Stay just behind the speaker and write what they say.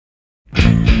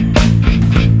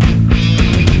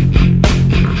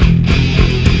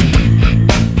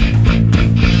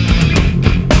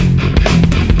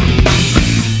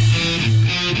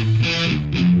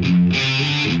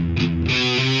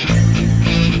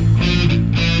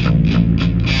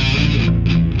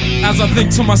As I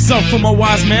think to myself from a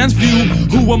wise man's view,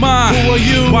 who am I? Who are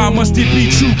you? Why must it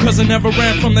be true? Cause I never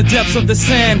ran from the depths of the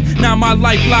sand. Now my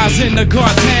life lies in the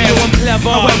God's hand. Yo, I'm clever,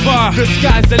 however, the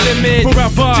sky's the limit.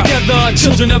 Forever, together,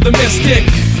 children of the mystic.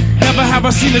 Never have I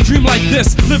seen a dream like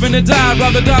this. Living and die,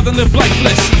 rather die than live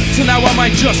lifeless. So now I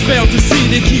might just fail to see.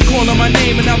 They keep calling my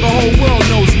name and now the whole world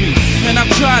knows me. And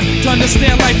I've tried to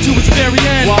understand life to its very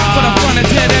end, but I find a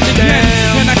dead end again.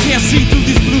 And I can't see through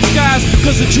these blue skies,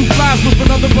 cause the truth lies with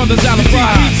another brother's alibi.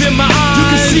 Deep in my eyes, you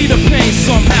can see the pain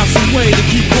somehow, some way. They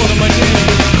keep calling my name.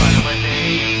 Calling my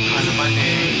name, calling my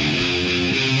name.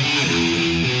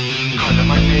 Calling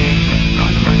my name,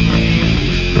 calling my name.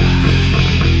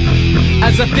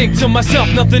 As I think to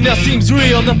myself, nothing else seems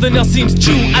real, nothing else seems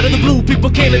true. Out of the blue, people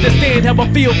can't understand how I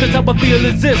feel, cause how I feel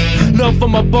is this: love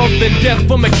from above and death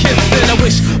from a kiss. And I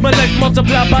wish my life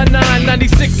multiplied by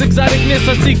 996 exoticness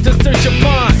I seek to search and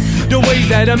find the ways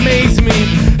that amaze me.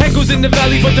 Echoes in the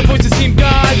valley, but the voices seem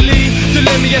godly. So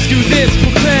let me ask you this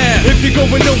for clear: if you're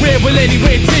going nowhere, will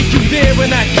anywhere take you there? And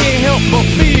I can't help but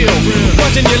feel,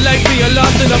 watching your life be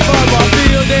lost in a far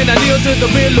field. And I kneel to the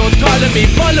real Lord calling me,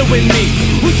 following me.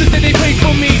 Who's to say they pray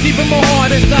for me, deep in my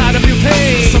heart inside of your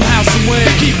pain? Somehow, somewhere,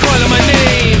 they keep calling my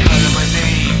name. Calling my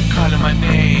name, calling my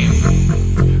name.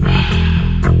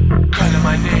 Calling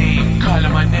my name,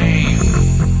 calling my name.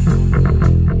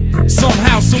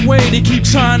 Somehow, someway, they keep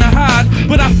trying to hide,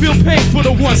 but I feel pain for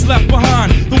the ones left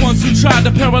behind. The ones who tried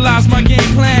to paralyze my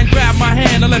game plan. Grab my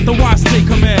hand and let the watch take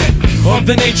command. Of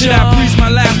the nature that breathes my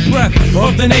last breath,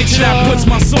 of the nature that puts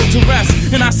my soul to rest.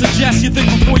 And I suggest you think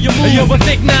before you move. You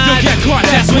overthink not, you'll get caught,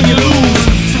 that's when you lose.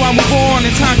 So I move on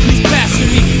and time keeps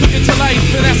passing me. Look into life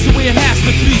and that's the way it has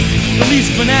to be. At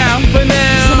least for now.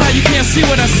 Somehow you can't see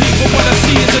what I see, but what I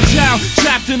see is a child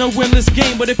trapped in a winless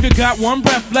game. But if you got one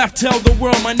breath left, tell the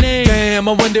world my name. Damn,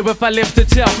 I wonder if I live to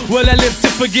tell. Will I live to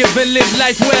forgive and live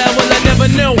life well? Will I never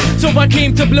know? So I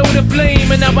came to blow the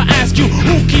flame. And now I ask you,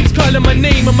 who keeps calling my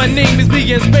name? And my name is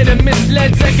being spread and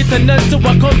misled. Second to none, so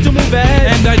I come to move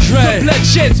ahead. And I dread the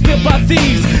bloodshed spilled by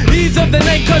thieves. Thieves of the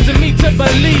night causing me to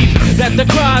believe that the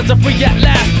cries are free at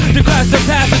last. The cries are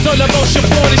past, it's all about your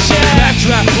for the shaft.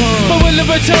 Backdraft, but will it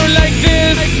return like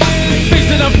this?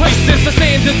 Facing a crisis, I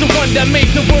stand as the one that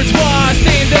made the words wise.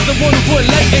 Stand as the one who put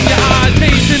light in your eyes.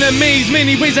 Days in a maze,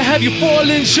 many ways to have you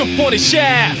fallen. Shook for the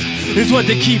shaft is what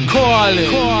they keep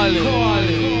calling.